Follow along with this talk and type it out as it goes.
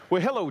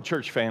Well, hello,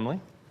 church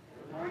family.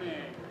 Good morning.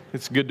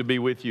 It's good to be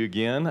with you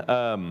again.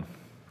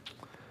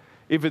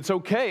 If it's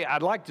okay,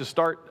 I'd like to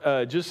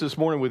start just this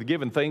morning with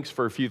giving thanks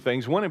for a few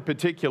things. One in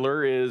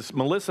particular is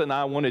Melissa and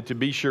I wanted to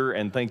be sure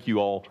and thank you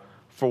all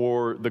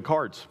for the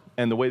cards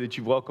and the way that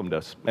you've welcomed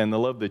us and the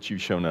love that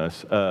you've shown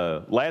us.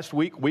 Last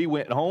week, we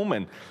went home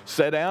and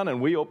sat down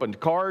and we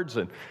opened cards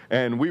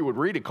and we would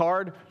read a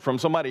card from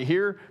somebody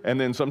here, and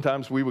then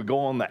sometimes we would go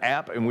on the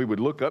app and we would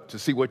look up to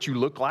see what you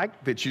look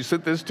like, that you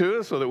sent this to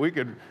us so that we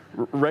could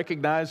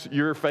recognize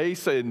your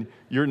face and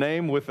your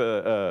name with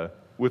the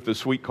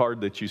sweet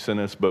card that you sent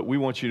us. But we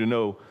want you to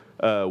know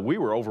we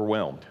were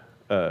overwhelmed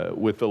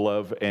with the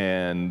love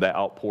and the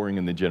outpouring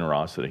and the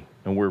generosity,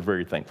 and we're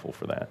very thankful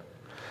for that.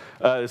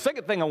 The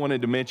second thing I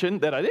wanted to mention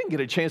that I didn't get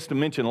a chance to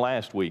mention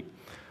last week,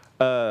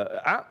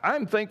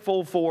 I'm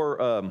thankful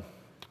for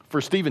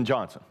Stephen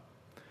Johnson.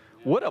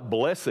 What a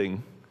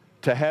blessing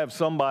to have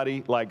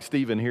somebody like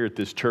Stephen here at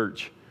this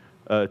church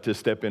to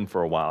step in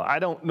for a while. I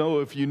don't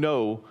know if you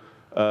know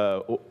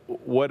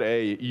what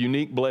a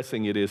unique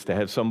blessing it is to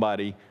have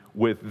somebody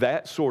with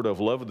that sort of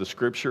love of the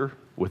Scripture,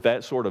 with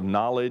that sort of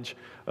knowledge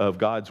of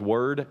God's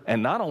Word,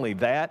 and not only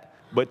that,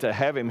 but to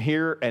have him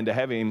here and to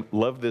have him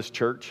love this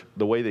church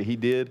the way that he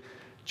did.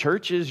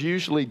 Churches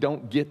usually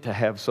don't get to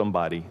have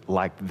somebody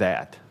like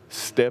that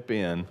step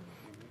in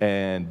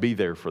and be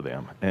there for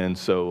them. And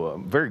so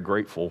I'm very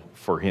grateful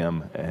for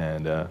him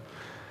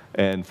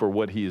and for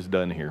what he has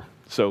done here.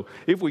 So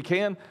if we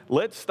can,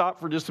 let's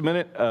stop for just a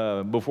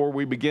minute before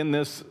we begin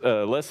this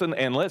lesson,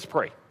 and let's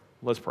pray.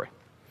 Let's pray.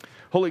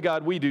 Holy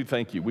God, we do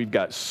thank you. We've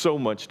got so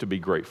much to be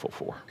grateful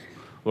for.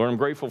 Lord, I'm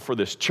grateful for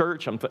this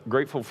church. I'm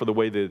grateful for the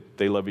way that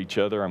they love each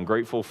other. I'm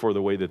grateful for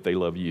the way that they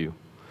love you.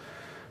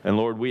 And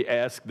Lord, we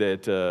ask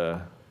that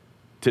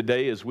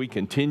today as we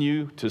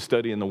continue to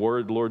study in the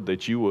Word, Lord,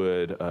 that you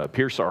would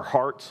pierce our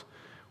hearts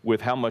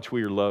with how much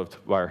we are loved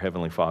by our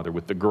Heavenly Father,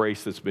 with the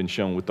grace that's been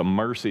shown, with the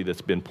mercy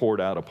that's been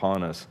poured out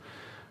upon us,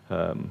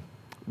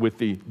 with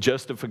the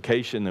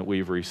justification that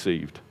we've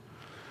received.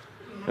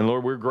 And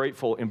Lord, we're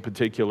grateful in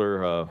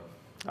particular.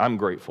 I'm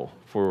grateful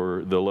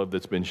for the love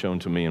that's been shown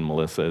to me and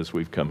Melissa as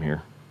we've come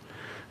here.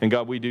 And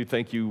God, we do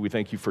thank you. We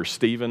thank you for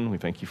Stephen. We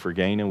thank you for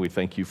Gaina. We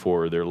thank you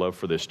for their love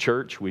for this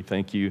church. We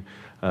thank you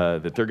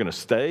that they're going to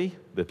stay,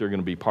 that they're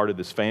going to be part of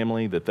this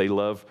family, that they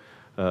love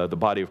the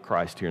body of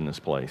Christ here in this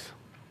place.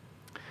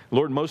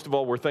 Lord, most of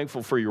all, we're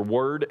thankful for your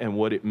word and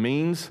what it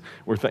means.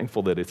 We're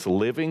thankful that it's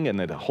living and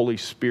that the Holy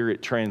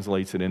Spirit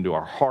translates it into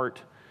our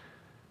heart.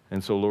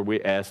 And so, Lord, we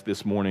ask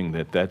this morning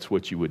that that's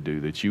what you would do,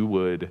 that you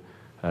would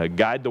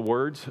guide the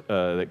words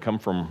that come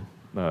from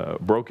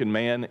broken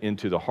man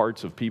into the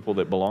hearts of people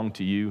that belong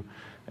to you,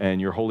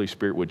 and your Holy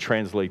Spirit would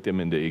translate them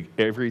into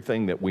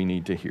everything that we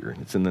need to hear.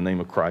 It's in the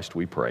name of Christ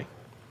we pray.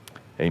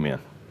 Amen.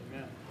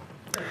 Amen.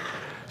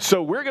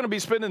 So we're going to be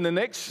spending the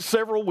next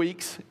several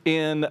weeks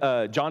in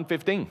John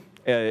 15,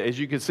 as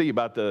you can see,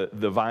 about the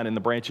vine and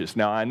the branches.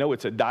 Now, I know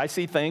it's a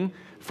dicey thing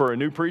for a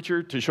new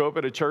preacher to show up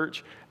at a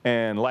church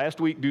and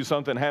last week do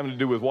something having to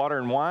do with water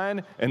and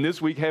wine, and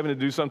this week having to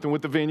do something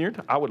with the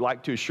vineyard. I would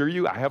like to assure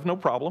you I have no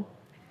problem.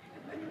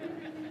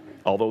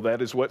 Although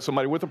that is what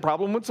somebody with a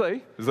problem would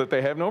say, is that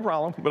they have no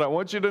problem. But I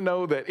want you to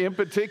know that in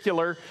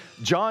particular,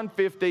 John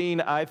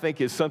 15, I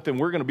think, is something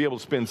we're going to be able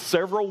to spend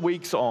several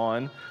weeks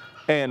on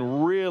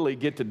and really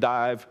get to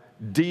dive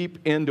deep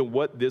into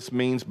what this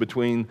means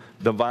between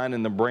the vine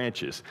and the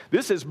branches.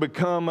 This has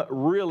become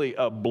really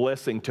a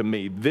blessing to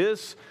me.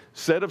 This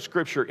set of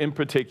Scripture in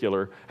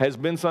particular has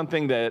been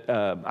something that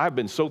I've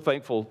been so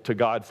thankful to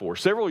God for.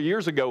 Several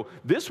years ago,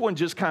 this one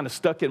just kind of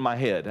stuck in my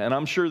head, and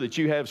I'm sure that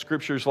you have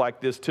Scriptures like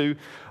this too,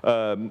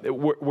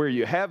 where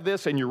you have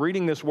this and you're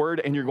reading this word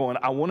and you're going,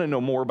 I want to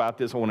know more about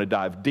this. I want to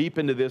dive deep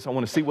into this. I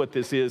want to see what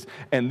this is.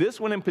 And this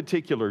one in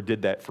particular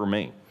did that for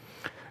me.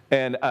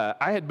 And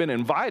I had been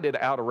invited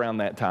out around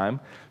that time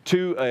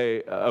to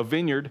a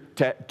vineyard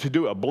to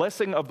do a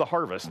blessing of the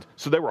harvest.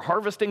 So they were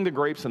harvesting the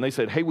grapes, and they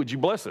said, hey, would you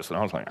bless us? And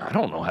I was like, I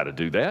don't know how to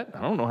do that.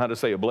 I don't know how to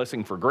say a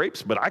blessing for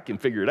grapes, but I can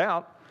figure it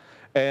out.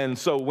 And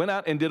so went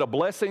out and did a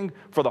blessing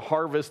for the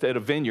harvest at a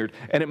vineyard,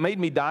 and it made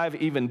me dive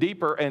even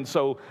deeper. And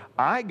so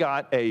I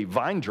got a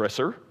vine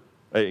dresser,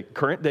 a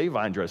current day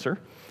vine dresser,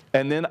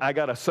 and then I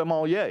got a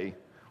sommelier,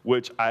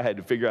 which I had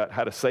to figure out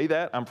how to say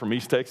that. I'm from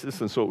East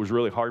Texas, and so it was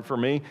really hard for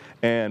me,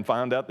 and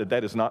found out that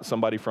that is not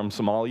somebody from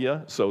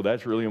Somalia, so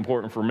that's really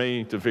important for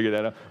me to figure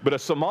that out. But a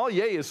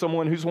sommelier is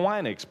someone who's a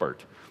wine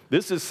expert.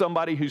 This is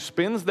somebody who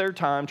spends their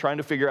time trying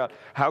to figure out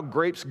how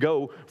grapes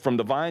go from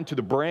the vine to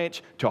the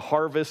branch to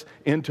harvest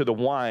into the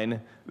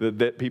wine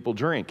that people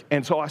drink.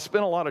 And so I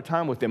spent a lot of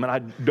time with them, and I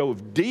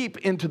dove deep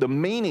into the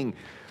meaning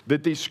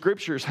that these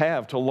scriptures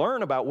have to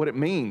learn about what it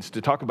means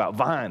to talk about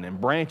vine and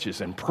branches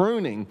and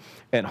pruning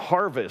and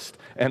harvest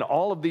and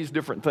all of these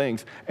different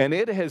things. And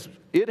it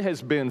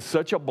has been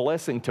such a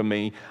blessing to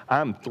me.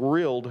 I'm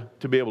thrilled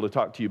to be able to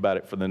talk to you about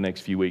it for the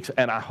next few weeks.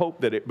 And I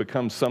hope that it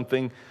becomes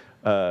something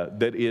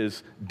that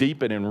is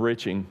deep and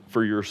enriching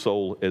for your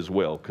soul as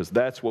well, because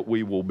that's what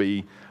we will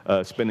be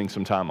spending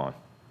some time on.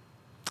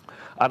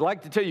 I'd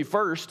like to tell you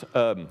first,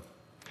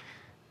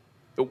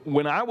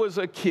 when I was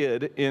a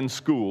kid in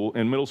school,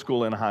 in middle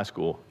school and high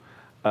school,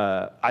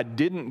 I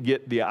didn't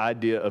get the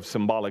idea of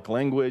symbolic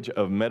language,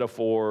 of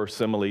metaphor,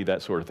 simile,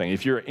 that sort of thing.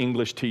 If you're an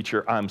English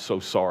teacher, I'm so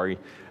sorry,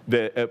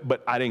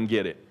 but I didn't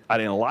get it. I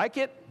didn't like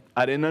it.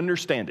 I didn't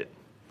understand it.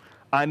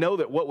 I know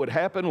that what would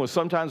happen was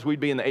sometimes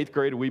we'd be in the 8th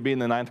grade or we'd be in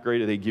the 9th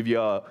grade, and they'd give you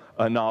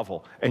a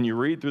novel, and you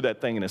read through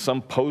that thing, and it's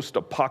some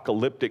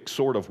post-apocalyptic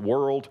sort of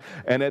world,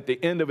 and at the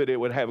end of it, it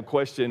would have a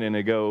question, and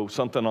it'd go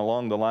something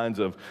along the lines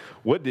of,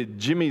 what did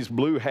Jimmy's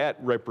blue hat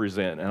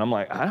represent? And I'm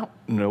like, I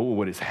don't know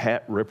what his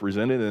hat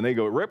represented. And they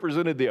go, it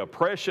represented the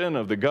oppression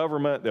of the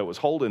government that was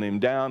holding him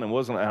down and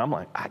wasn't, and I'm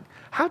like,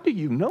 how do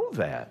you know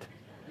that?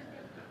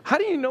 How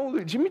do you know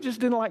that Jimmy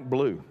just didn't like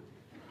blue?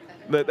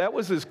 That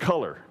was his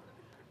color.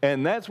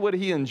 And that's what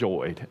he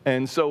enjoyed.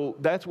 And so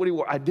that's what he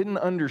wore. I didn't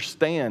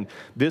understand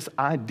this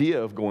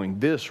idea of going,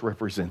 this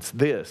represents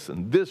this,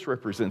 and this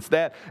represents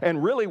that.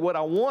 And really what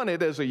I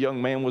wanted as a young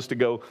man was to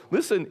go,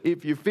 listen,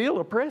 if you feel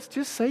oppressed,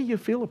 just say you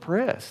feel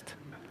oppressed.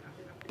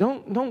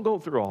 Don't go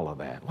through all of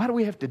that. Why do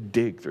we have to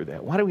dig through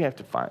that? Why do we have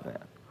to find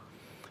that?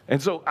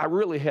 And so I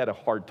really had a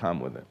hard time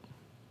with it.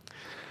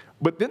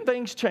 But then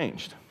things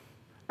changed.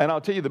 And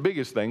I'll tell you the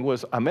biggest thing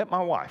was I met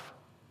my wife.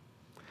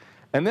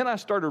 And then I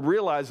started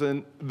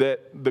realizing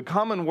that the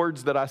common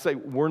words that I say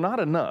were not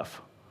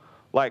enough.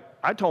 Like,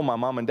 I told my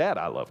mom and dad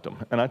I loved them,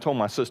 and I told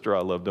my sister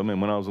I loved them,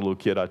 and when I was a little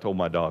kid, I told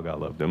my dog I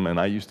loved him, and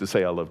I used to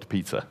say I loved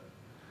pizza.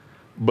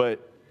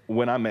 But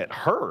when I met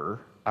her,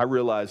 I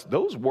realized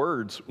those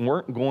words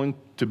weren't going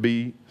to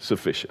be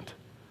sufficient.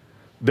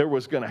 There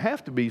was going to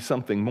have to be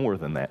something more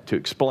than that to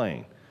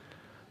explain.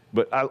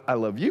 But I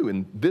love you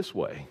in this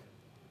way.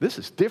 This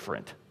is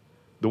different,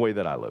 the way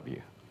that I love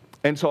you.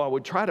 And so I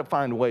would try to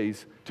find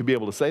ways to be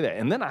able to say that.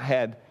 And then I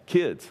had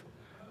kids.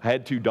 I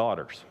had 2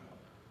 daughters.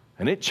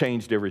 And it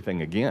changed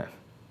everything again.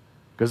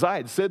 Because I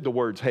had said the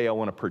words, hey, I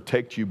want to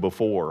protect you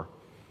before,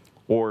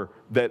 or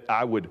that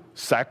I would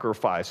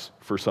sacrifice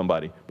for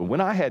somebody. But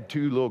when I had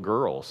 2 little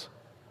girls,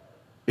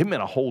 it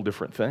meant a whole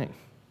different thing.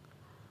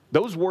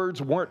 Those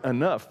words weren't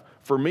enough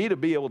for me to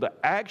be able to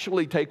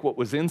actually take what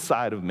was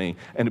inside of me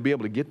and to be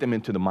able to get them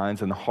into the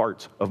minds and the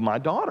hearts of my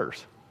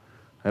daughters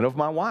and of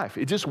my wife.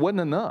 It just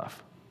wasn't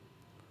enough.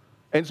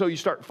 And so you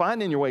start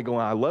finding your way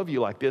going, I love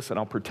you like this, and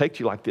I'll protect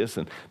you like this,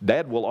 and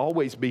Dad will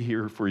always be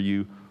here for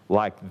you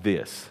like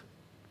this.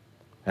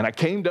 And I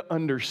came to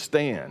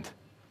understand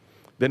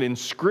that in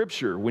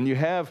Scripture, when you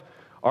have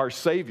our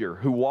Savior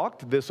who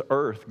walked this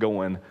earth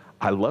going,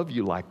 I love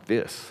you like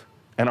this,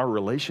 and our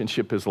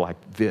relationship is like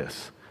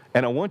this,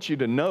 and I want you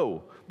to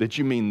know that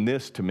you mean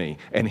this to me,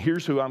 and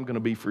here's who I'm going to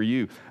be for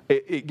you.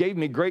 It gave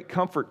me great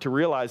comfort to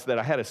realize that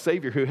I had a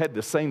Savior who had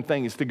the same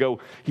thing, is to go,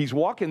 he's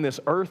walking this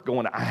earth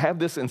going, I have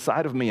this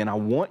inside of me, and I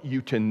want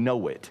you to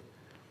know it.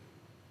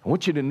 I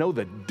want you to know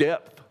the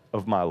depth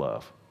of my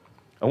love.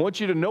 I want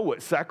you to know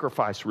what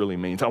sacrifice really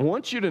means. I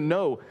want you to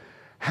know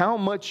how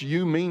much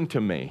you mean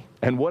to me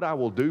and what I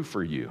will do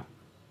for you,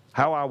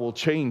 how I will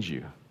change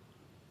you.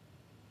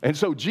 And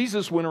so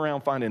Jesus went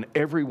around finding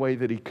every way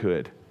that he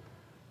could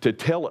to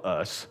tell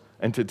us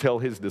and to tell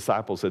his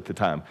disciples at the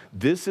time,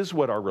 this is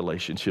what our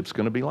relationship's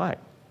going to be like.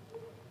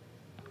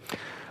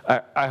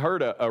 I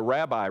heard a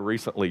rabbi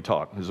recently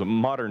talk. He's a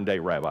modern-day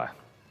rabbi.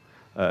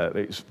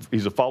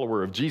 He's a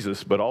follower of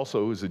Jesus, but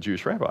also is a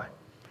Jewish rabbi.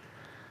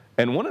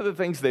 And one of the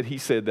things that he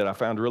said that I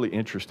found really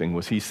interesting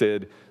was he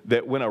said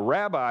that when a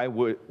rabbi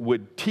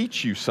would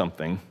teach you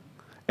something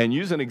and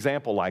use an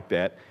example like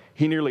that,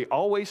 he nearly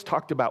always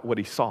talked about what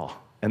he saw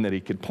and that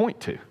he could point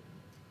to.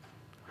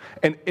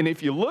 And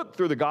if you look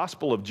through the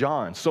Gospel of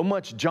John, so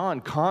much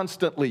John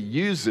constantly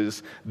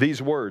uses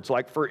these words.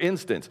 Like, for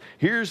instance,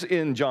 here's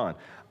in John,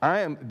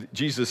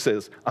 Jesus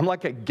says, I'm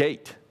like a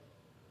gate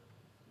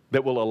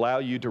that will allow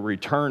you to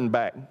return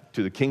back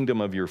to the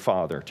kingdom of your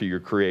Father, to your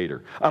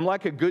Creator. I'm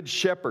like a good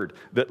shepherd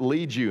that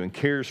leads you and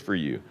cares for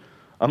you.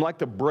 I'm like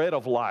the bread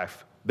of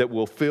life that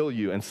will fill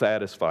you and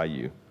satisfy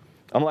you.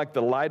 I'm like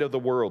the light of the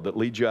world that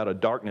leads you out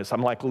of darkness.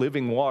 I'm like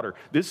living water.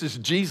 This is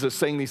Jesus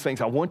saying these things.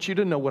 I want you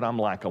to know what I'm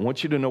like. I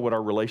want you to know what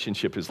our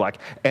relationship is like.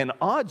 And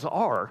odds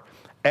are,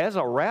 as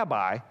a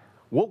rabbi,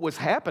 what was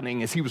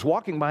happening is he was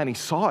walking by and he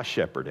saw a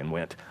shepherd and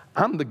went,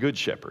 I'm the good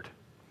shepherd.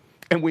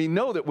 And we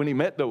know that when he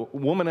met the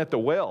woman at the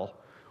well,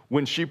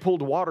 when she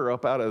pulled water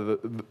up out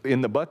of in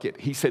the bucket,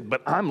 he said,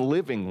 but I'm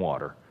living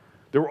water.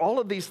 There were all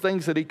of these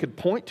things that he could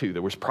point to.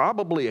 There was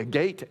probably a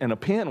gate and a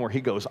pen where he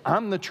goes,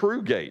 I'm the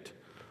true gate.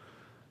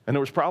 And there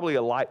was probably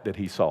a light that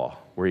he saw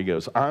where he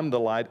goes, I'm the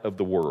light of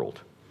the world.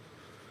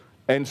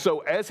 And so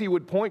as he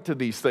would point to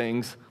these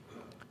things,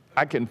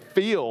 I can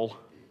feel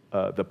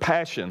the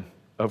passion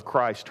of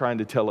Christ trying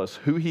to tell us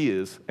who he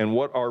is and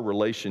what our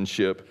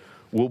relationship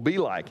will be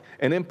like.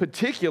 And in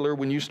particular,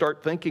 when you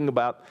start thinking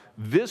about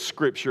this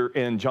scripture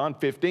in John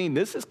 15,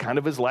 this is kind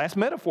of his last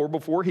metaphor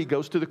before he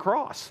goes to the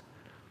cross.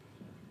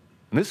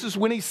 And this is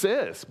when he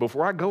says,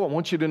 before I go, I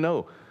want you to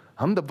know,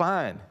 I'm the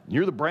vine,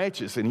 you're the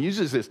branches. And he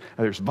uses this,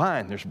 there's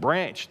vine, there's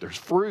branch, there's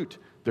fruit,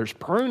 there's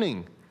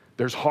pruning,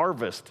 there's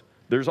harvest.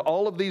 There's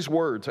all of these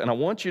words, and I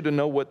want you to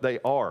know what they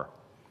are.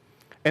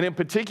 And in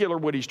particular,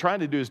 what he's trying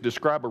to do is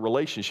describe a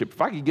relationship.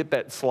 If I could get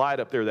that slide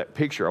up there, that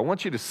picture, I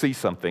want you to see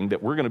something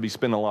that we're going to be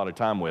spending a lot of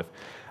time with.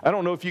 I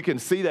don't know if you can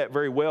see that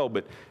very well,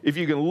 but if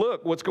you can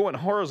look, what's going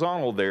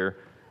horizontal there,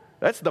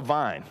 that's the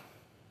vine.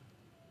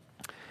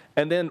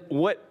 And then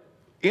what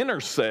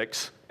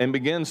intersects and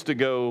begins to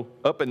go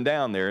up and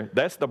down there,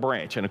 that's the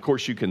branch. And of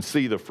course, you can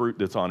see the fruit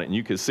that's on it, and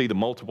you can see the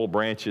multiple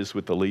branches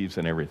with the leaves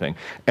and everything.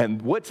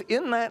 And what's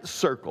in that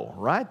circle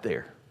right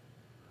there,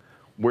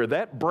 where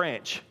that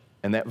branch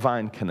and that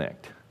vine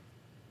connect,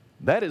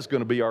 that is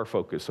going to be our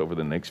focus over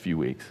the next few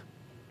weeks.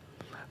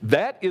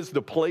 That is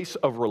the place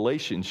of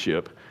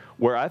relationship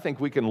where I think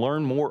we can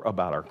learn more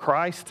about our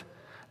Christ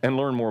and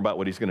learn more about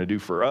what he's going to do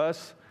for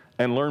us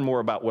and learn more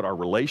about what our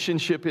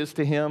relationship is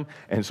to him.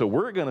 And so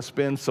we're going to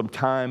spend some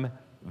time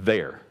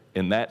there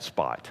in that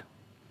spot.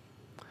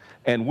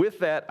 And with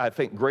that, I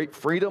think great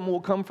freedom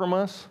will come from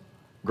us,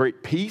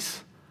 great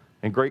peace,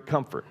 and great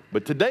comfort.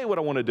 But today what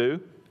I want to do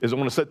is I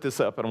want to set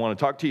this up, and I want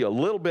to talk to you a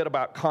little bit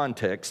about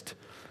context,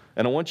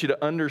 and I want you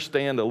to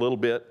understand a little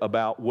bit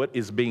about what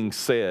is being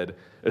said,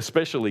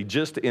 especially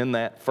just in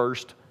that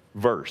first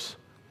verse.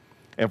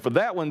 And for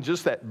that one,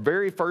 just that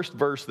very first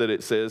verse that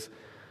it says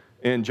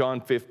in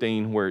John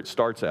 15, where it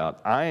starts out,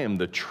 I am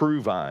the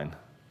true vine,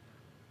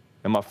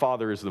 and my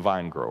Father is the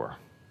vine grower.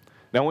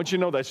 Now, I want you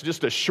to know that's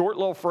just a short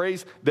little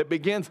phrase that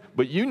begins,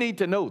 but you need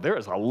to know there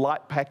is a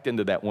lot packed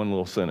into that one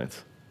little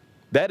sentence.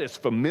 That is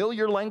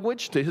familiar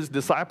language to his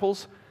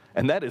disciples,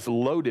 and that is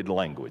loaded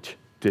language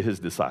to his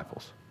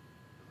disciples.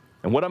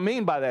 And what I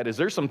mean by that is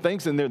there's some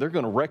things in there they're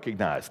going to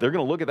recognize. They're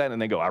going to look at that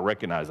and they go, I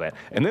recognize that.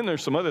 And then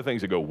there's some other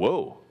things that go,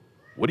 whoa,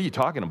 what are you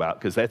talking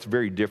about? Because that's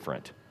very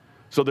different.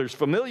 So there's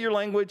familiar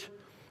language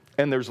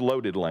and there's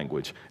loaded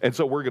language. And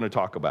so we're going to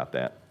talk about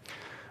that.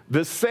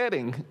 The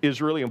setting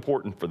is really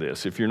important for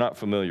this, if you're not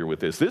familiar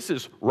with this. This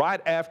is right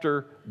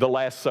after the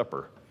Last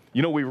Supper.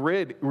 You know, we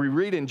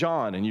read in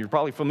John, and you're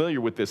probably familiar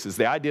with this, is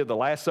the idea of the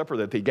Last Supper,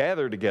 that they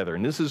gather together.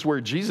 And this is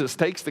where Jesus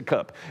takes the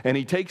cup and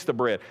he takes the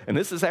bread. And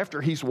this is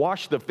after he's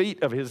washed the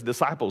feet of his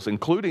disciples,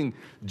 including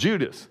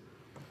Judas.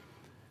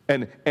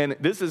 And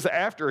this is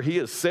after he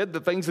has said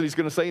the things that he's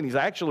going to say, and he's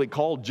actually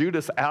called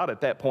Judas out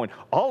at that point.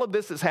 All of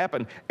this has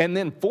happened. And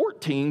then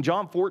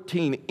John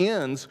 14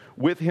 ends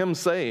with him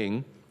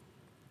saying,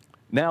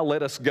 now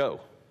let us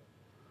go.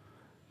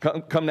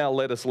 Come now,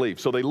 let us leave.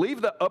 So they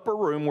leave the upper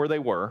room where they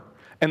were,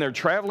 and they're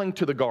traveling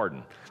to the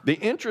garden. The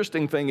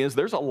interesting thing is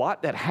there's a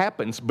lot that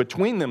happens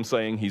between them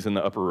saying he's in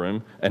the upper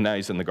room and now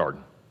he's in the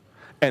garden.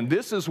 And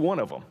this is one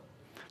of them.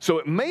 So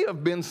it may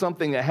have been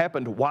something that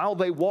happened while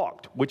they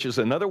walked, which is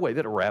another way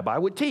that a rabbi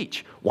would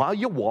teach. While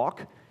you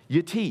walk,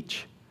 you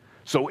teach.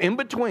 So in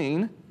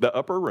between the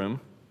upper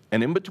room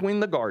and in between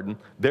the garden,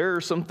 there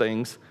are some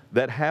things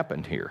that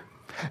happened here.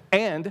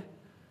 And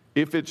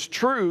if it's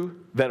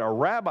true that a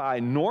rabbi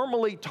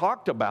normally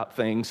talked about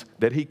things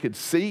that he could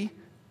see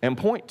and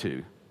point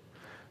to,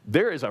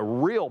 there is a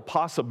real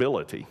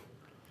possibility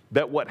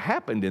that what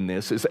happened in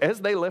this is as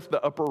they left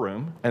the upper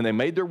room and they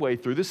made their way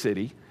through the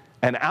city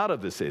and out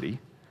of the city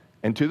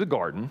and to the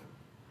garden,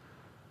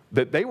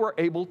 that they were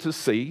able to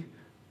see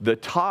the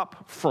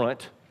top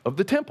front of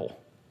the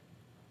temple.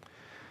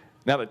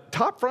 Now, the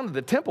top front of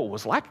the temple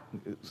was like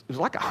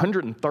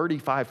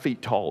 135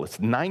 feet tall. It's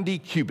 90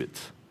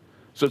 cubits.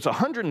 So it's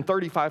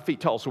 135 feet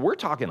tall. So we're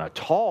talking a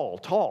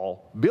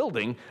tall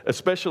building,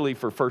 especially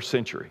for first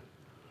century.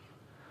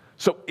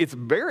 So it's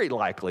very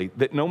likely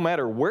that no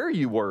matter where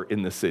you were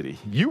in the city,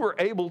 you were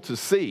able to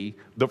see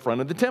the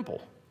front of the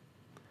temple.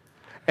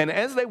 And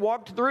as they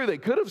walked through, they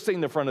could have seen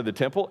the front of the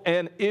temple.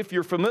 And if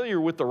you're familiar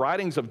with the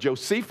writings of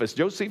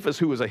Josephus,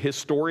 who was a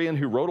historian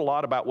who wrote a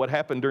lot about what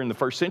happened during the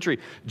first century,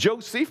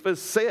 Josephus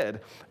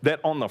said that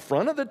on the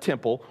front of the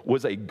temple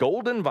was a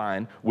golden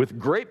vine with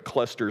grape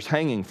clusters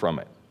hanging from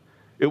it.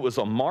 It was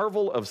a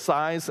marvel of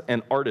size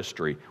and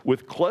artistry,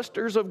 with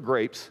clusters of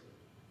grapes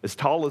as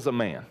tall as a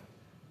man.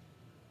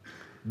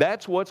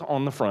 That's what's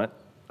on the front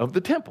of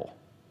the temple.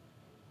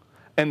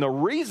 And the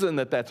reason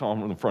that that's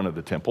on the front of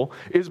the temple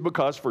is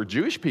because for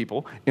Jewish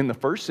people in the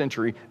first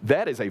century,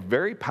 that is a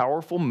very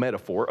powerful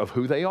metaphor of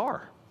who they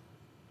are.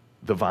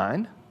 The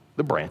vine,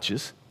 the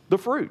branches, the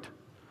fruit.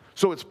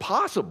 So it's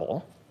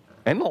possible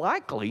and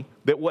likely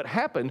that what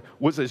happened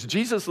was as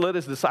Jesus led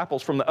his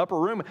disciples from the upper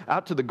room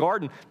out to the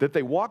garden, that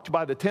they walked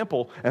by the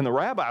temple and the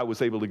rabbi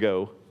was able to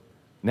go,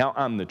 now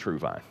I'm the true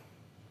vine,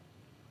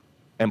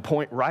 and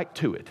point right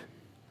to it.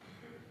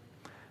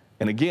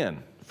 And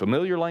again,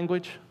 familiar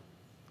language,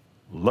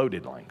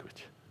 loaded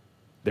language.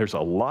 There's a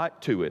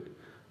lot to it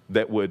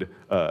that would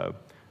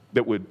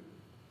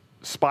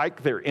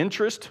spike their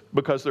interest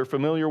because they're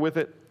familiar with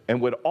it,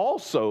 and would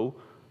also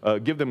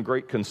give them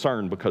great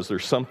concern because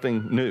there's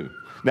something new.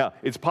 Now,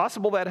 it's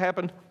possible that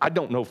happened. I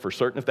don't know for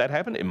certain if that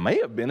happened. It may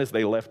have been as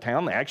they left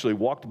town, they actually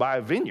walked by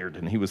a vineyard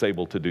and he was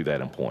able to do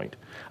that and point.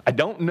 I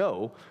don't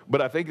know,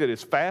 but I think that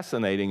it's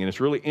fascinating and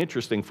it's really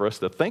interesting for us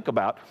to think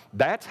about.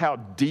 That's how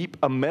deep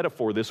a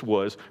metaphor this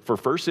was for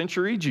first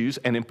century Jews,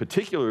 and in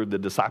particular the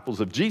disciples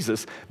of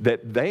Jesus,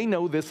 that they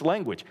know this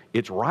language.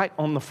 It's right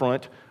on the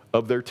front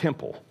of their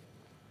temple.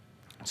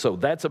 So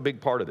that's a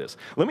big part of this.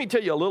 Let me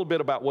tell you a little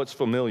bit about what's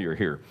familiar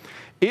here.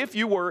 If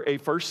you were a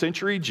first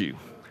century Jew,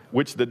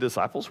 which the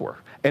disciples were,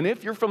 and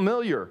if you're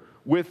familiar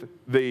with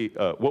the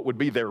what would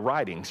be their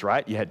writings,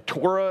 right? You had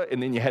Torah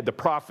and then you had the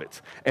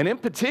prophets. And in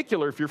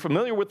particular, if you're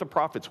familiar with the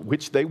prophets,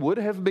 which they would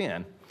have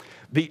been,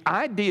 the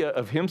idea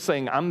of him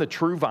saying, I'm the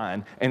true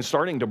vine, and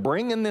starting to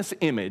bring in this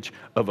image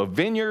of a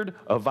vineyard,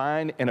 a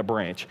vine, and a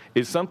branch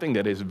is something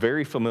that is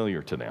very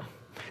familiar to them.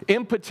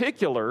 In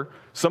particular,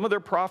 some of their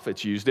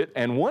prophets used it,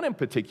 and one in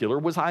particular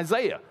was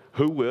Isaiah,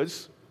 who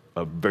was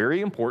a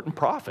very important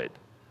prophet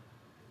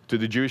to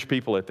the Jewish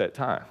people at that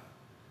time.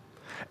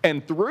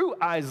 And through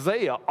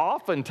Isaiah,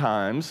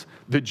 oftentimes,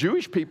 the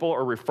Jewish people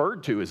are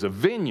referred to as a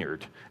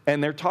vineyard,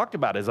 and they're talked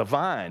about as a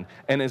vine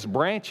and as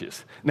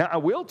branches. Now, I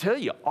will tell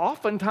you,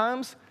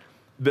 oftentimes,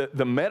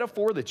 the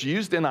metaphor that's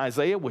used in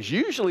Isaiah was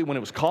usually when it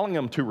was calling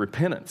them to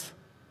repentance.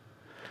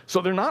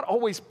 So they're not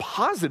always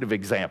positive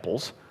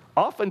examples.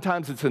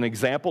 Oftentimes, it's an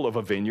example of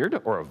a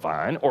vineyard or a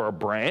vine or a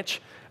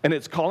branch, and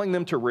it's calling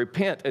them to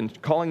repent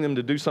and calling them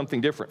to do something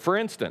different. For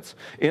instance,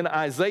 in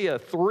Isaiah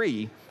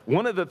 3,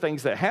 one of the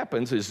things that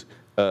happens is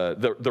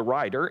the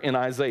writer in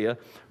Isaiah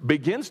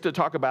begins to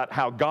talk about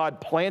how God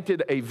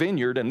planted a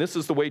vineyard, and this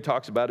is the way he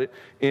talks about it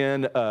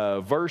in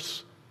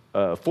verse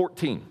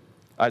 14.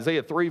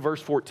 Isaiah 3,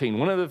 verse 14.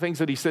 One of the things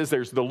that he says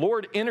there is, the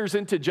Lord enters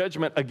into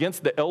judgment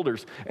against the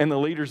elders and the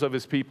leaders of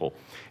his people.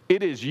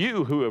 It is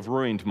you who have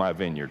ruined my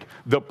vineyard.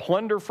 The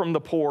plunder from the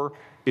poor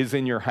is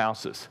in your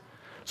houses.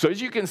 So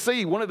as you can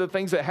see, one of the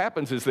things that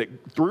happens is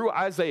that through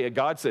Isaiah,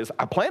 God says,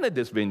 I planted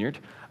this vineyard,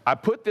 I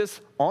put this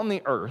on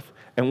the earth,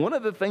 and one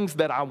of the things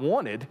that I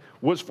wanted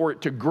was for it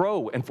to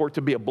grow and for it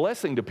to be a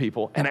blessing to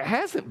people, and it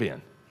hasn't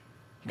been.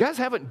 You guys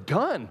haven't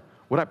done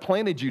what I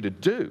planted you to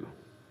do.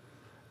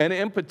 And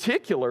in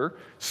particular,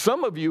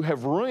 some of you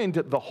have ruined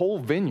the whole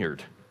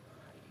vineyard.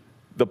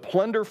 The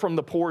plunder from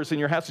the poor is in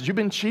your houses. You've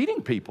been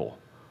cheating people.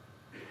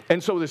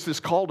 And so this is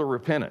call to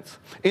repentance.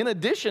 In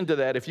addition to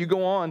that, if you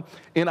go on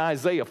in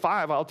Isaiah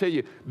 5, I'll tell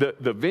you,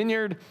 the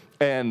vineyard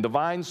and the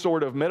vine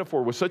sort of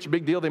metaphor was such a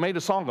big deal, they made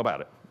a song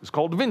about it. It's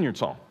called the Vineyard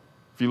Song.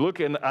 If you look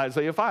in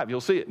Isaiah 5,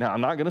 you'll see it. Now,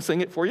 I'm not going to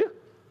sing it for you.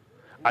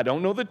 I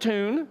don't know the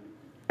tune,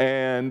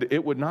 and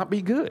it would not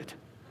be good.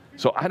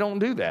 So I don't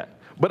do that.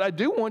 But I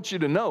do want you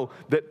to know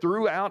that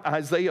throughout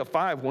Isaiah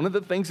 5, one of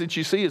the things that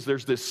you see is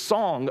there's this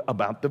song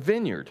about the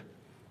vineyard.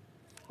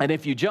 And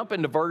if you jump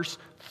into verse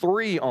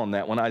 3 on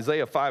that one,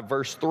 Isaiah 5,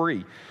 verse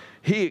 3,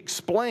 he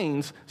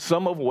explains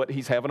some of what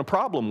he's having a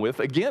problem with,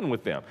 again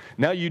with them.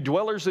 Now, you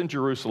dwellers in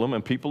Jerusalem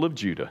and people of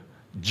Judah,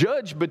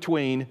 judge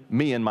between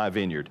me and my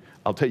vineyard.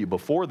 I'll tell you,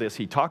 before this,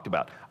 he talked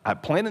about, I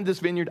planted this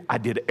vineyard, I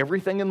did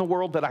everything in the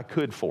world that I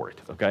could for it,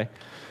 okay?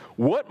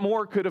 What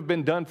more could have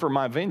been done for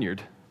my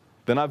vineyard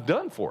than I've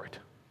done for it?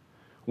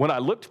 When I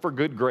looked for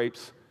good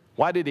grapes,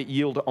 why did it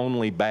yield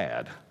only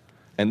bad?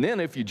 And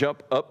then if you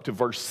jump up to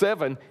verse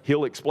 7,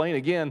 he'll explain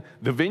again,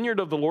 the vineyard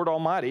of the Lord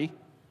Almighty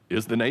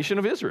is the nation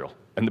of Israel,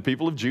 and the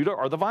people of Judah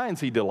are the vines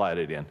he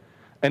delighted in.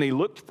 And he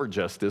looked for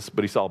justice,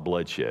 but he saw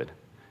bloodshed.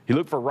 He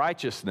looked for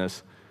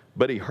righteousness,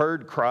 but he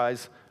heard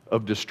cries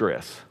of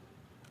distress.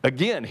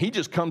 Again, he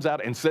just comes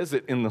out and says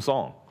it in the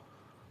song.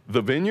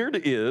 The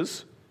vineyard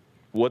is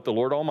what the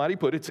Lord Almighty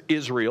put. It's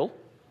Israel.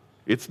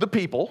 It's the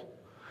people.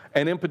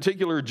 And in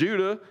particular,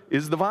 Judah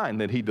is the vine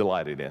that he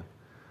delighted in.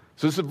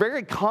 So it's a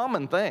very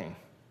common thing.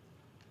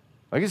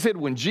 Like I said,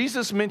 when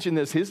Jesus mentioned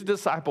this, his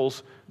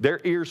disciples,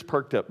 their ears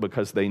perked up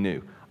because they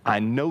knew, I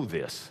know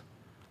this.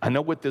 I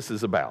know what this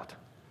is about.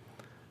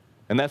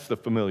 And that's the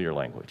familiar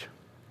language.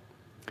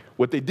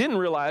 What they didn't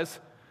realize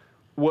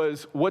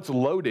was what's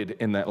loaded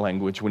in that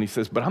language when he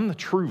says, but I'm the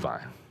true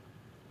vine.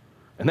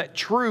 And that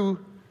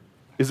true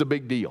is a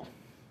big deal.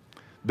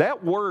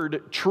 That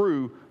word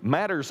true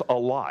matters a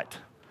lot.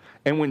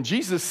 And when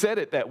Jesus said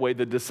it that way,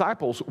 the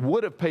disciples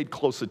would have paid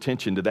close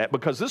attention to that,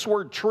 because this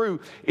word true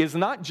is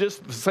not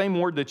just the same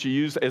word that you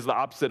use as the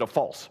opposite of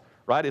false,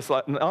 right? It's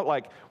not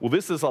like, well,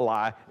 this is a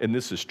lie and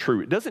this is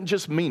true. It doesn't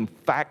just mean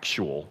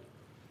factual.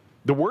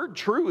 The word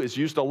true is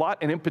used a lot,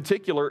 and in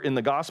particular in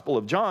the Gospel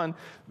of John,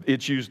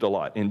 it's used a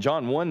lot. In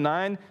John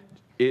 1:9,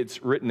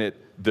 it's written at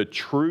the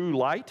true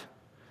light.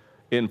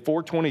 In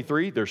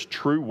 4:23, there's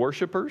true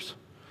worshipers.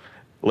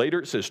 Later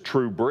it says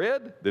true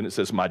bread. Then it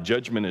says my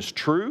judgment is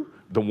true,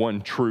 the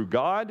one true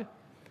God.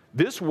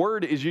 This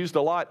word is used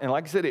a lot, and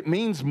like I said, it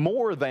means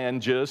more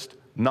than just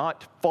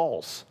not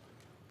false.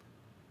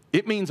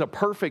 It means a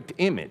perfect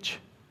image.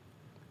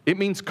 It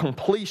means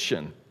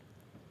completion.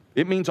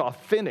 It means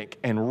authentic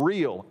and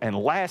real and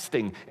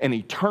lasting and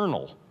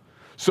eternal.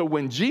 So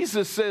when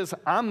Jesus says,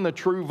 I'm the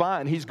true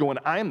vine, he's going,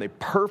 I am the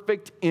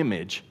perfect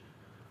image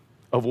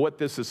of what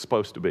this is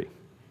supposed to be.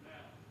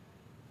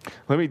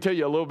 Let me tell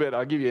you a little bit.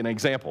 I'll give you an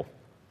example.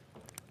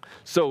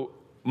 So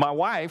my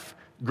wife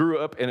grew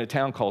up in a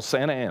town called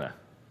Santa Ana.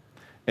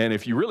 And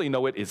if you really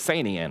know it, it's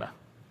Santa Ana.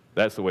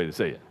 That's the way to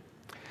say it.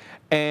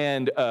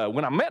 And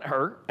when I met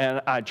her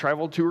and I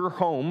traveled to her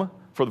home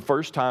for the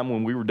first time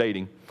when we were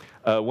dating,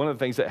 one of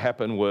the things that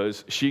happened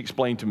was she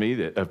explained to me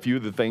that a few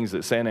of the things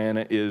that Santa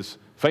Ana is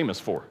famous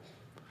for.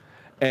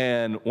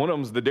 and one of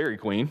them's the Dairy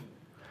Queen,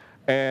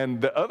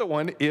 and the other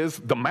one is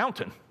the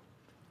mountain.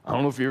 I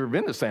don't know if you've ever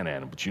been to Santa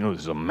Ana, but you know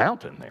there's a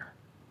mountain there.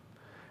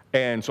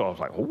 And so I was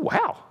like, oh,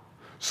 wow.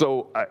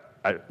 So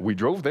we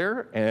drove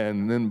there,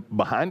 and then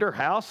behind her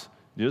house,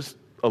 just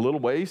a little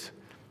ways,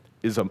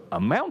 is a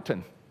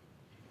mountain.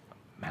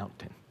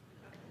 Mountain.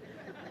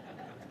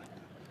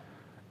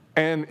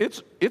 And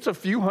it's a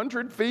few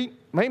hundred feet,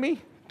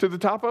 maybe, to the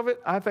top of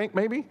it, I think,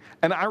 maybe.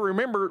 And I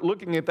remember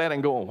looking at that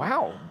and going,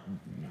 wow,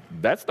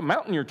 that's the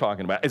mountain you're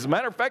talking about. As a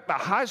matter of fact, the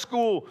high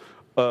school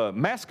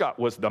mascot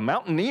was the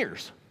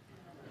Mountaineers.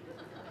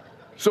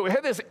 So it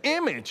had this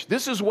image.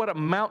 This is what a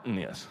mountain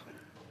is.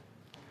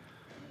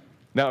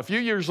 Now, a few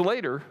years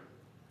later,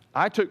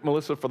 I took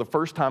Melissa for the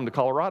first time to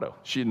Colorado.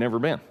 She had never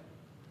been.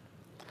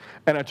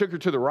 And I took her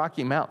to the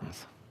Rocky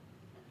Mountains.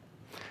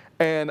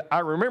 And I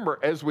remember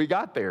as we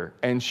got there,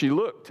 and she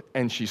looked,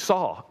 and she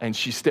saw, and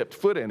she stepped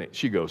foot in it,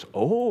 she goes,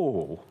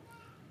 oh,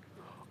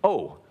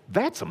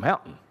 that's a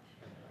mountain.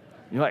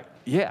 You're like,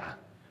 yeah,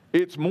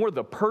 it's more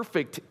the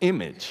perfect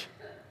image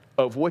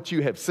of what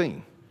you have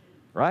seen,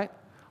 right?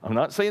 I'm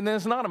not saying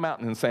there's not a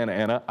mountain in Santa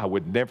Ana. I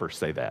would never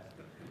say that.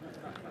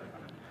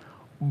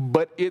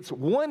 But it's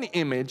one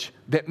image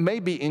that may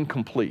be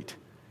incomplete.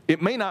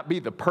 It may not be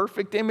the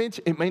perfect image.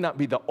 It may not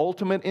be the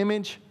ultimate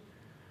image.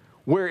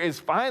 Whereas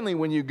finally,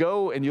 when you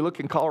go and you look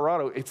in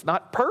Colorado, it's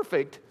not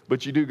perfect,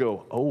 but you do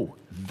go, oh,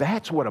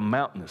 that's what a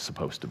mountain is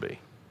supposed to be.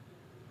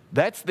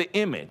 That's the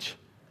image.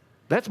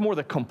 That's more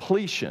the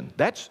completion.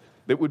 That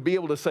would be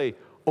able to say,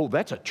 oh,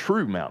 that's a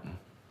true mountain.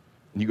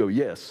 And you go,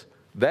 yes,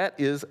 that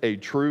is a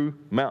true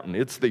mountain.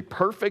 It's the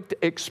perfect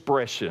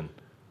expression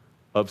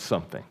of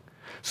something.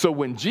 So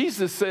when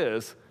Jesus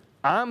says,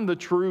 I'm the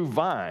true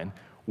vine,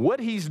 what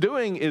he's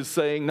doing is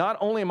saying, not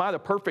only am I the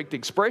perfect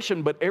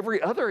expression, but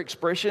every other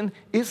expression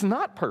is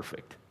not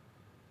perfect.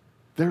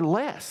 They're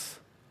less.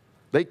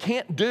 They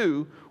can't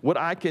do what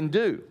I can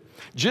do.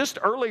 Just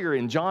earlier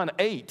in John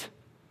 8,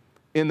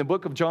 in the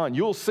book of John,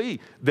 you'll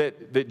see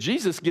that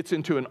Jesus gets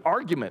into an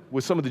argument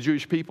with some of the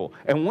Jewish people.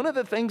 And one of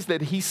the things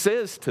that he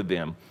says to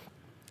them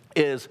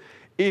is,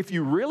 if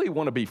you really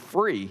want to be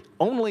free,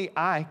 only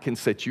I can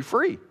set you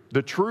free.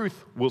 The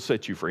truth will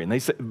set you free.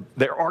 And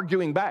they're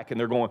arguing back, and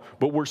they're going,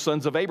 but we're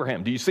sons of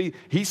Abraham. Do you see?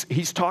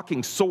 He's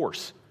talking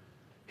source.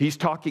 He's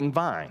talking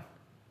vine.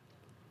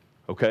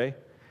 Okay?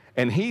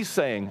 And he's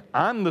saying,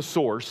 I'm the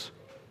source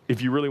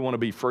if you really want to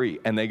be free.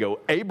 And they go,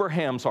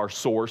 Abraham's our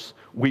source.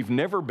 We've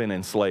never been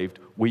enslaved.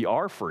 We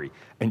are free.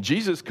 And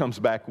Jesus comes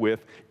back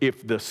with,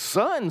 if the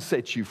Son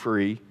sets you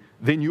free,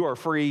 then you are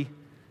free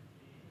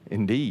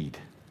indeed.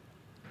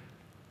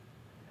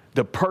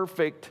 The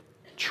perfect,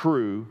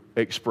 true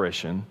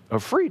expression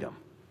of freedom.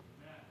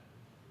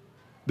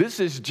 This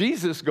is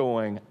Jesus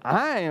going,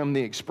 I am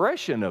the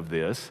expression of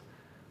this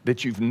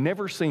that you've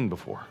never seen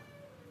before.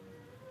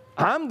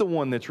 I'm the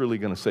one that's really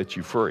going to set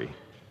you free.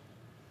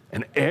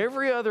 And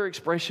every other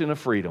expression of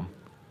freedom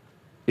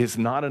is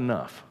not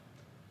enough.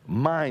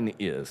 Mine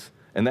is.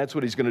 And that's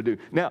what he's going to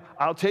do. Now,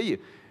 I'll tell you,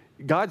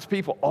 God's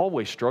people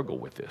always struggle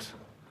with this.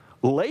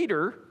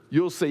 Later,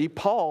 you'll see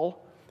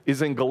Paul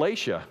is in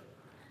Galatia.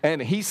 And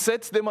he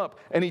sets them up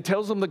and he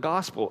tells them the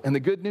gospel and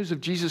the good news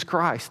of Jesus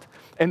Christ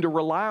and to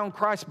rely on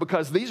Christ,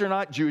 because these are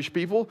not Jewish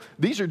people.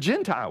 These are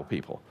Gentile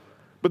people.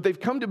 But they've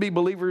come to be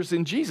believers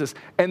in Jesus.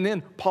 And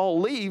then Paul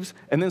leaves,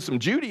 and then some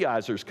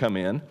Judaizers come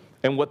in.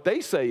 And what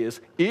they say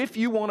is, if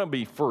you want to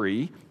be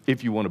free,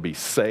 if you want to be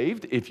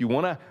saved, if you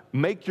want to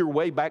make your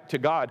way back to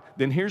God,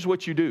 then here's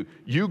what you do.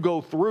 You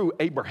go through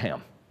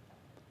Abraham.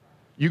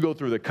 You go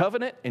through the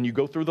covenant and you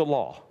go through the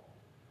law.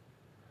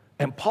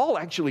 And Paul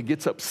actually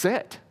gets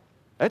upset.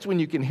 That's when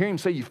you can hear him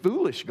say, you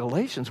foolish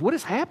Galatians, what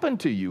has happened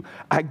to you?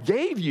 I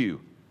gave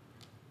you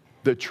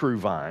the true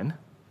vine,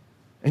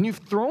 and you've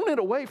thrown it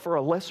away for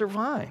a lesser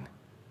vine.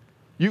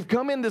 You've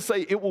come in to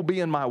say, it will be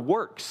in my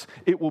works.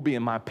 It will be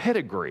in my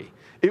pedigree.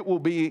 It will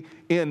be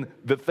in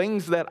the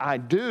things that I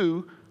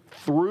do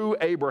through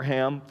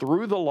Abraham,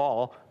 through the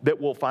law, that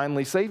will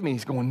finally save me.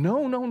 He's going,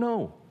 no, no,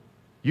 no.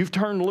 You've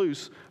turned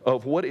loose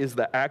of what is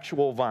the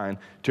actual vine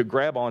to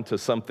grab onto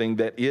something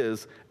that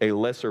is a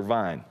lesser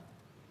vine.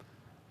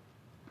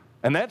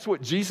 And that's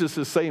what Jesus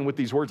is saying with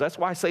these words. That's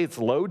why I say it's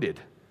loaded.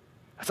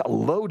 That's a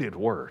loaded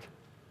word.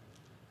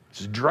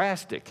 It's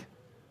drastic.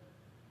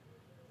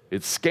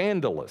 It's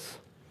scandalous.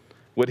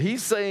 What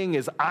he's saying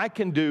is, I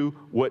can do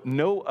what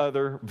no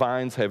other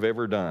vines have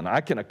ever done. I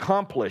can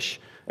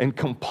accomplish and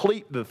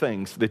complete the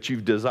things that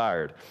you've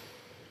desired.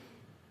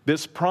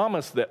 This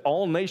promise that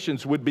all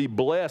nations would be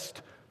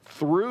blessed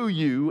through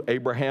you,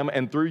 Abraham,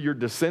 and through your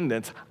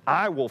descendants,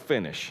 I will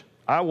finish.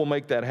 I will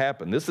make that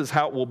happen. This is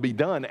how it will be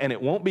done, and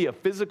it won't be a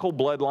physical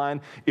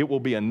bloodline. It will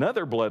be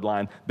another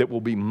bloodline that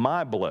will be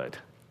my blood,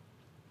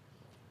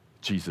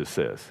 Jesus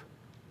says.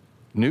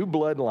 New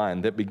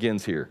bloodline that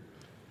begins here.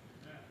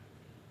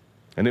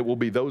 And it will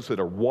be those that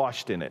are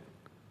washed in it,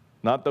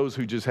 not those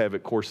who just have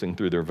it coursing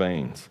through their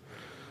veins.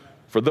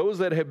 For those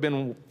that have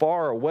been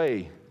far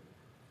away,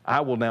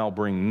 I will now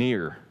bring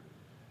near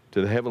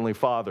to the Heavenly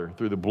Father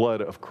through the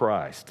blood of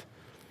Christ.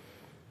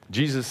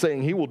 Jesus is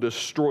saying he will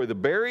destroy the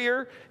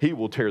barrier. He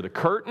will tear the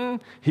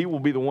curtain. He will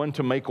be the one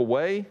to make a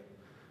way.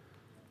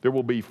 There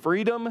will be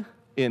freedom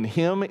in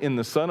him, in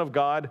the Son of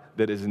God,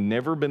 that has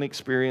never been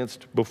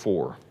experienced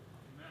before.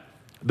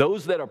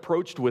 Those that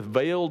approached with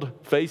veiled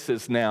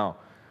faces now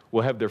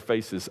will have their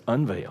faces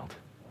unveiled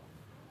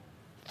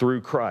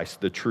through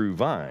Christ, the true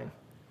vine.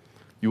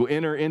 You will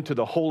enter into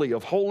the Holy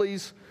of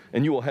Holies,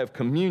 and you will have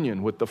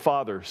communion with the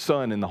Father,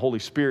 Son, and the Holy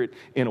Spirit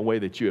in a way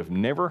that you have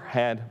never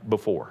had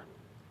before.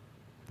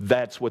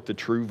 That's what the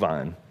true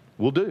vine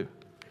will do.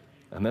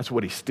 And that's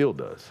what he still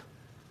does.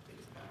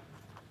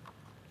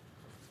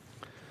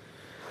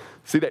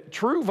 See, that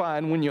true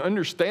vine, when you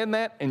understand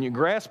that and you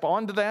grasp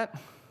onto that,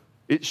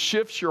 it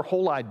shifts your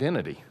whole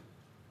identity.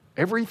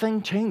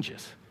 Everything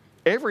changes.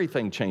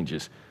 Everything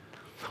changes.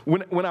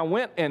 When I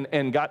went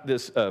and got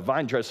this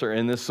vine dresser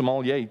and this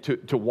sommelier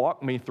to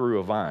walk me through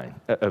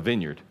a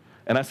vineyard,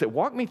 and I said,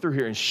 walk me through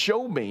here and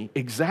show me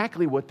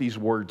exactly what these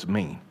words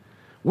mean.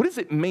 What does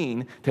it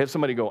mean to have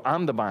somebody go,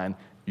 I'm the vine,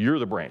 you're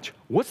the branch?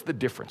 What's the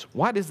difference?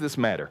 Why does this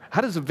matter?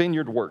 How does a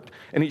vineyard work?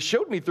 And he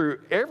showed me through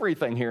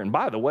everything here. And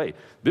by the way,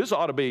 this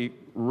ought to be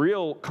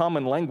real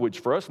common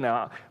language for us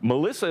now.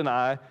 Melissa and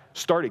I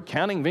started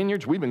counting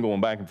vineyards. We've been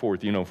going back and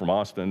forth, from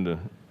Austin to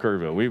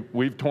Kerrville.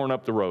 We've torn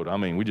up the road. I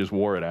mean, we just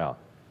wore it out.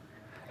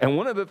 And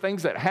one of the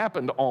things that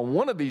happened on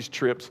one of these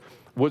trips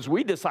was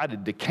we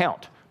decided to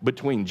count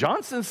between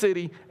Johnson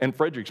City and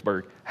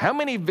Fredericksburg how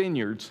many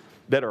vineyards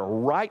that are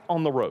right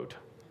on the road.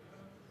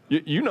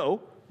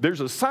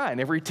 There's a sign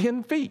every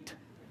 10 feet.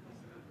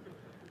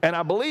 And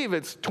I believe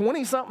it's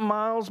 20-something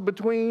miles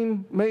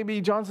between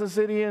maybe Johnson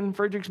City and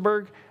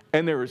Fredericksburg.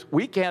 And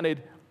we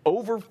counted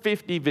over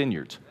 50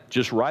 vineyards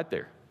just right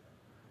there.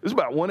 There's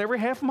about one every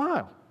half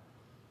mile.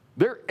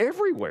 They're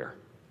everywhere.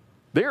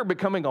 They are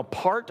becoming a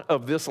part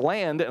of this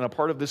land and a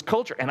part of this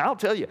culture. And I'll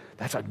tell you,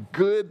 that's a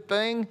good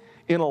thing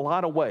in a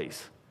lot of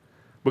ways.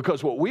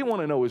 Because what we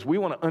want to know is we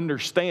want to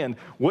understand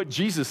what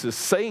Jesus is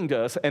saying to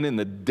us and in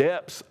the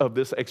depths of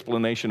this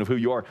explanation of who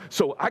you are.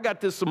 So I got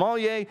this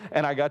sommelier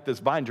and I got this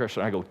vine dresser.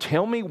 And I go,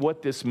 tell me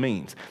what this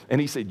means. And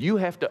he said, you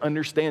have to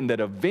understand that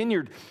a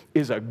vineyard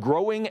is a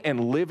growing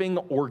and living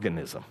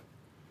organism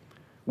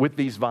with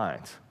these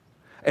vines.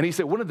 And he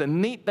said, one of the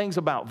neat things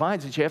about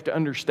vines that you have to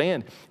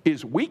understand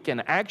is we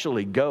can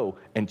actually go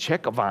and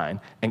check a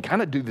vine and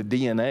kind of do the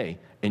DNA,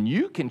 and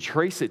you can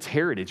trace its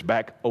heritage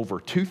back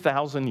over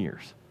 2,000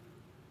 years.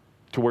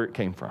 To where it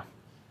came from.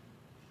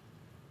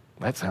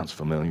 That sounds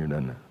familiar,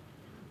 doesn't it?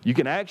 You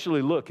can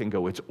actually look and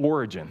go, its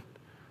origin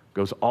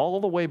goes all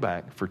the way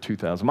back for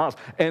 2,000 miles.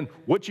 And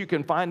what you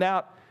can find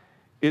out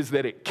is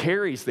that it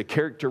carries the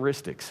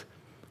characteristics.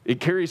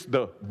 It carries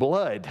the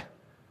blood.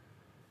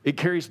 It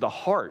carries the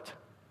heart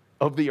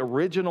of the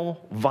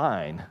original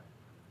vine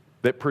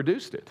that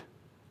produced it.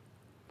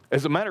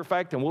 As a matter of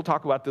fact, and we'll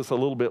talk about this a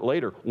little bit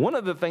later, one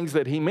of the things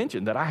that he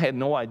mentioned that I had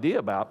no idea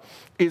about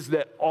is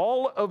that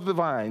all of the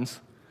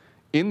vines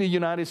in the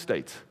United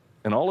States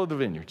and all of the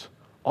vineyards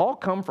all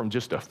come from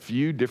just a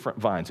few different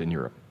vines in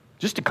Europe.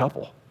 Just a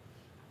couple.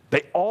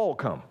 They all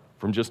come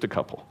from just a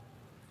couple.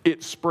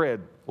 It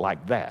spread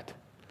like that.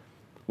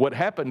 What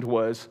happened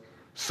was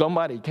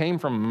somebody came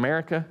from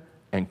America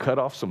and cut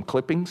off some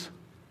clippings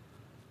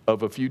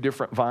of a few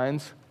different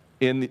vines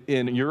in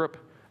Europe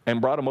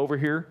and brought them over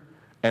here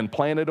and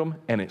planted them,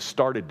 and it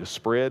started to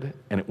spread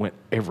and it went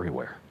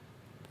everywhere.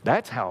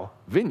 That's how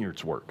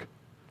vineyards work.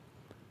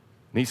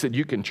 And he said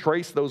you can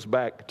trace those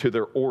back to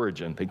their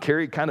origin. They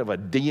carry kind of a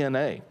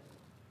DNA.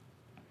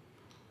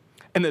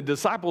 And the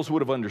disciples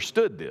would have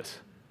understood this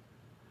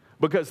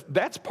because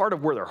that's part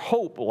of where their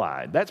hope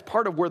lied. That's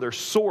part of where their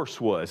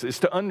source was, is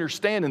to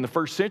understand in the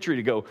first century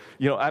to go,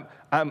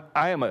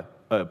 I am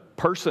a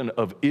person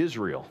of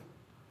Israel.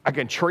 I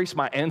can trace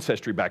my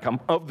ancestry back. I'm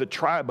of the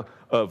tribe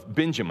of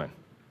Benjamin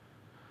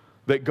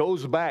that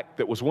goes back,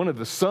 that was one of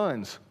the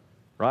sons,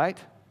 right?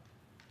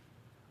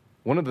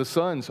 One of the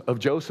sons of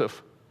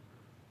Joseph,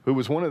 who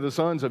was one of the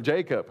sons of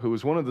Jacob, who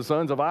was one of the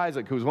sons of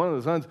Isaac, who was one of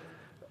the sons.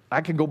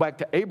 I can go back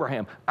to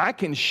Abraham. I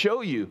can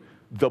show you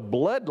the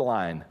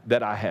bloodline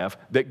that I have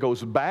that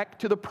goes back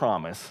to the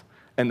promise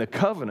and the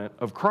covenant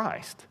of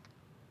Christ.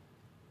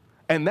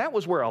 And that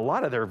was where a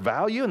lot of their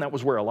value, and that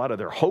was where a lot of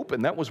their hope,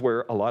 and that was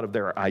where a lot of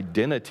their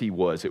identity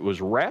was. It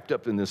was wrapped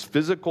up in this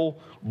physical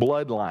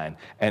bloodline.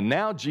 And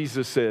now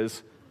Jesus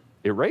says,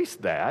 erase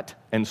that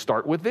and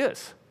start with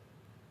this.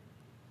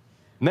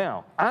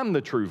 Now, I'm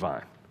the true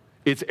vine.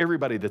 It's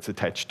everybody that's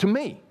attached to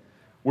me.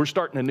 We're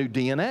starting a new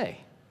DNA.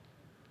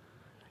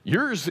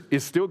 Yours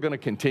is still going to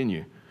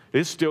continue.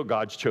 It's still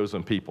God's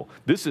chosen people.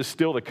 This is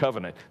still the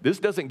covenant. This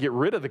doesn't get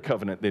rid of the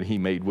covenant that he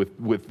made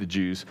with the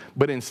Jews,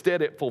 but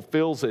instead it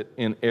fulfills it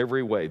in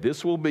every way.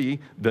 This will be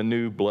the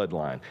new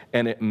bloodline,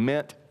 and it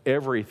meant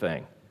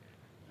everything.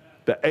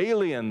 The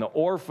alien, the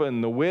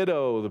orphan, the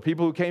widow, the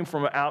people who came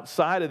from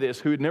outside of this,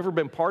 who had never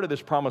been part of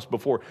this promise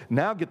before,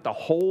 now get the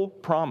whole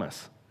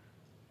promise.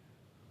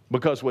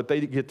 Because what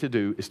they get to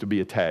do is to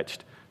be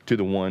attached to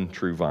the one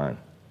true vine.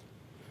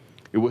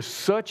 It was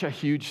such a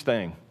huge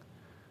thing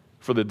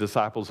for the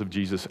disciples of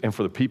Jesus and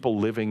for the people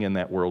living in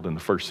that world in the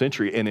first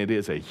century, and it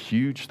is a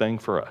huge thing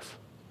for us.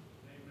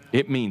 Amen.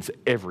 It means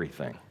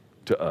everything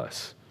to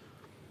us.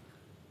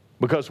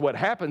 Because what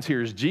happens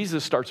here is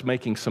Jesus starts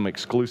making some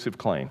exclusive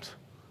claims.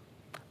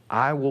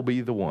 I will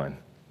be the one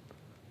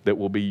that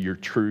will be your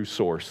true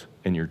source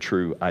and your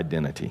true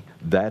identity.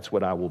 That's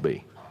what I will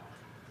be.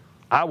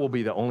 I will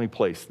be the only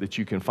place that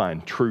you can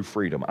find true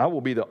freedom. I will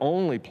be the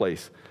only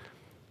place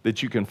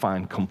that you can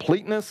find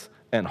completeness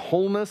and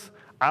wholeness.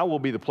 I will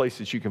be the place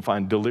that you can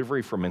find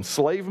delivery from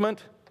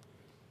enslavement.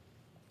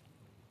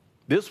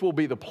 This will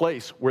be the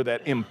place where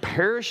that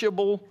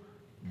imperishable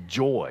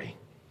joy,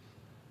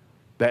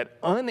 that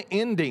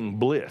unending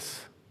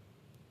bliss,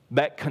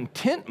 that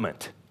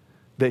contentment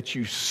that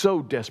you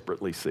so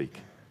desperately seek.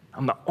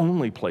 I'm the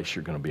only place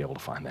you're going to be able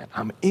to find that.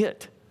 I'm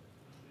it.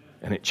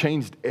 And it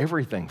changed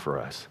everything for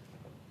us.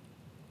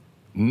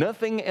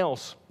 Nothing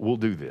else will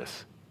do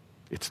this.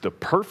 It's the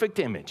perfect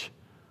image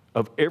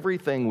of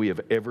everything we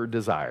have ever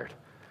desired.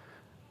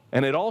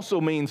 And it also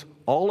means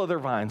all other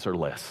vines are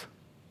less.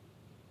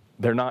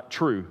 They're not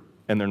true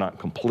and they're not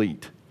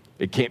complete.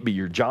 It can't be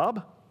your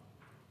job.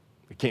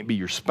 It can't be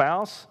your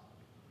spouse.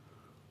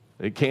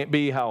 It can't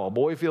be how a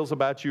boy feels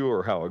about you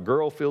or how a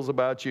girl feels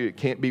about you. It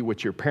can't be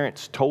what your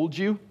parents told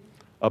you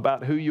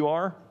about who you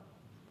are.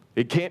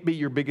 It can't be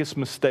your biggest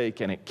mistake,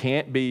 and it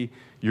can't be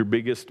your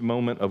biggest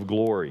moment of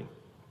glory.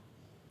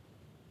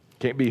 It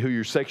can't be who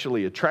you're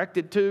sexually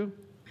attracted to.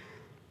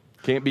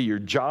 It can't be your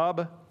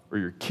job or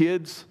your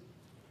kids.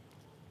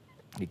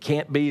 It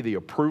can't be the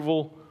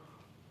approval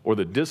or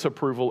the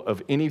disapproval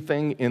of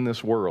anything in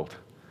this world.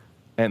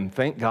 And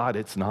thank God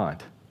it's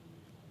not.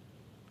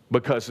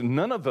 Because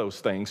none of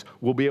those things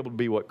will be able to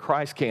be what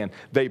Christ can.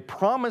 They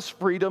promise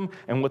freedom,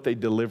 and what they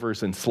deliver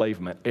is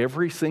enslavement.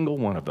 Every single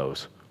one of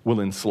those will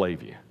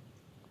enslave you.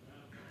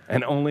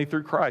 And only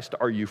through Christ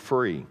are you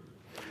free.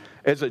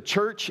 As a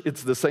church,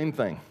 it's the same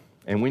thing,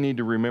 and we need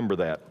to remember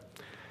that.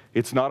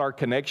 It's not our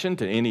connection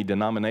to any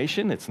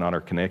denomination. It's not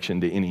our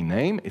connection to any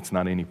name. It's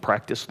not any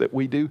practice that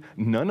we do.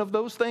 None of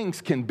those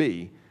things can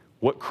be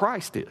what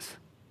Christ is.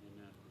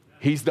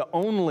 He's the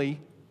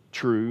only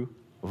true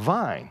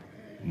vine.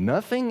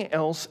 Nothing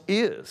else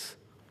is.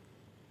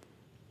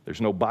 There's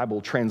no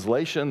Bible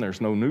translation.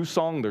 There's no new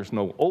song. There's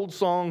no old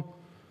song.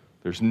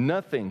 There's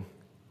nothing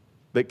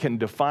that can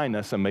define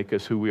us and make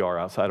us who we are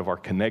outside of our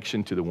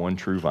connection to the one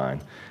true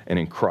vine and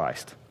in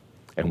Christ.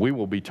 And we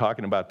will be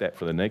talking about that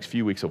for the next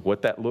few weeks of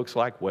what that looks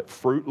like, what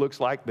fruit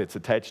looks like that's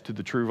attached to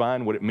the true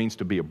vine, what it means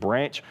to be a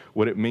branch,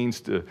 what it means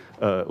to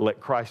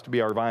let Christ be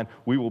our vine.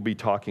 We will be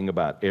talking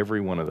about every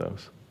one of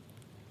those.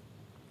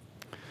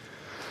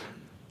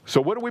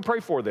 So what do we pray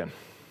for then?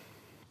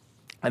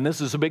 And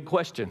this is a big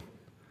question,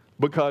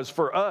 because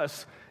for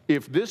us,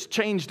 if this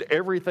changed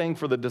everything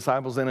for the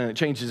disciples and it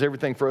changes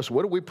everything for us,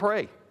 what do we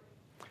pray?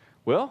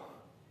 Well,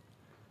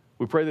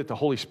 we pray that the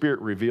Holy Spirit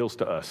reveals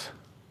to us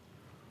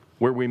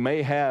where we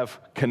may have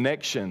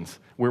connections,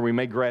 where we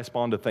may grasp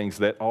onto things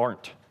that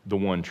aren't the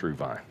one true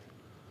vine.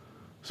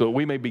 So that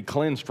we may be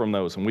cleansed from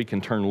those and we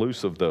can turn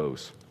loose of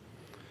those.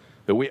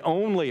 That we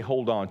only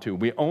hold on to,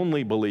 we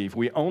only believe,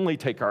 we only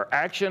take our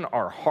action,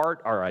 our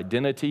heart, our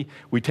identity.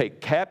 We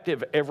take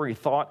captive every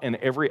thought and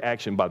every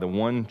action by the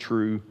one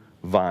true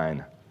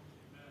vine.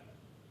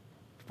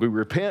 We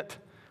repent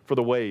for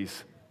the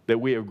ways that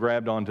we have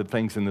grabbed onto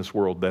things in this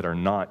world that are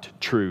not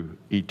true,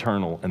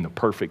 eternal, and the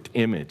perfect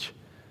image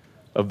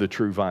of the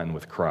true vine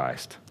with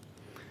Christ.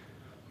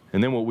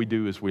 And then what we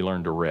do is we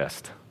learn to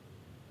rest.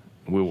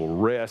 We will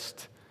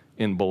rest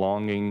in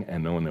belonging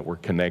and knowing that we're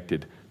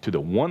connected to the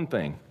one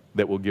thing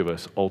that will give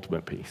us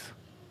ultimate peace.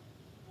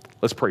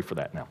 Let's pray for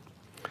that now.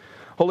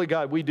 Holy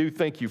God, we do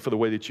thank you for the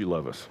way that you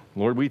love us.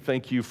 Lord, we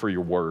thank you for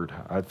your word.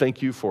 I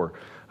thank you for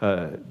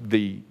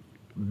the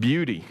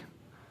beauty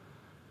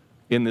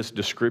in this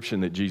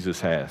description that Jesus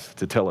has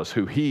to tell us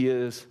who he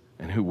is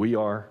and who we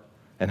are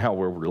and how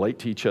we'll relate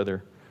to each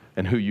other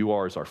and who you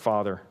are as our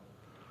Father.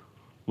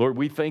 Lord,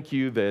 we thank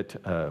you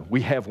that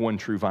we have one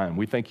true vine.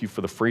 We thank you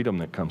for the freedom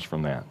that comes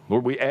from that.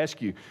 Lord, we ask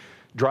you,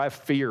 drive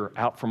fear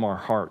out from our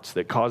hearts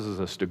that causes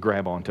us to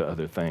grab onto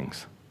other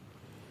things.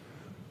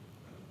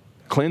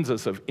 Cleanse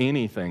us of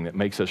anything that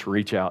makes us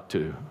reach out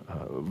to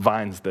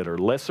vines that are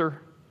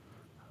lesser,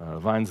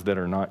 vines that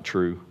are not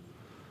true,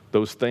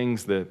 those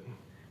things that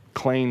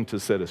claim to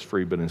set us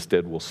free but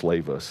instead will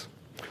slave us.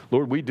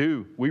 Lord,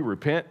 we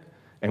repent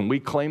and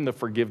we claim the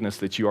forgiveness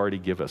that you already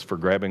give us for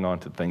grabbing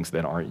onto things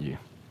that aren't you.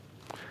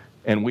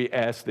 And we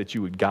ask that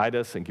you would guide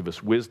us and give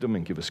us wisdom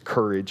and give us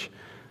courage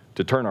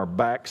to turn our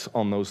backs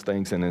on those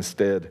things and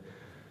instead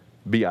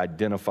be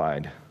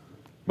identified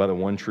by the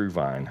one true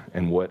vine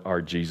and what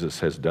our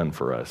Jesus has done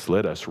for us.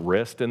 Let us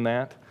rest in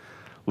that.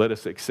 Let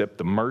us accept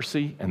the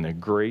mercy and the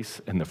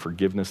grace and the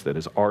forgiveness that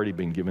has already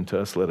been given to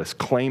us. Let us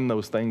claim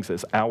those things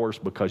as ours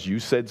because you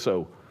said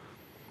so.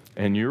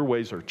 And your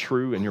ways are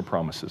true and your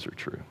promises are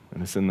true.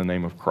 And it's in the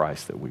name of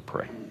Christ that we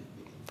pray.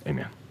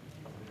 Amen.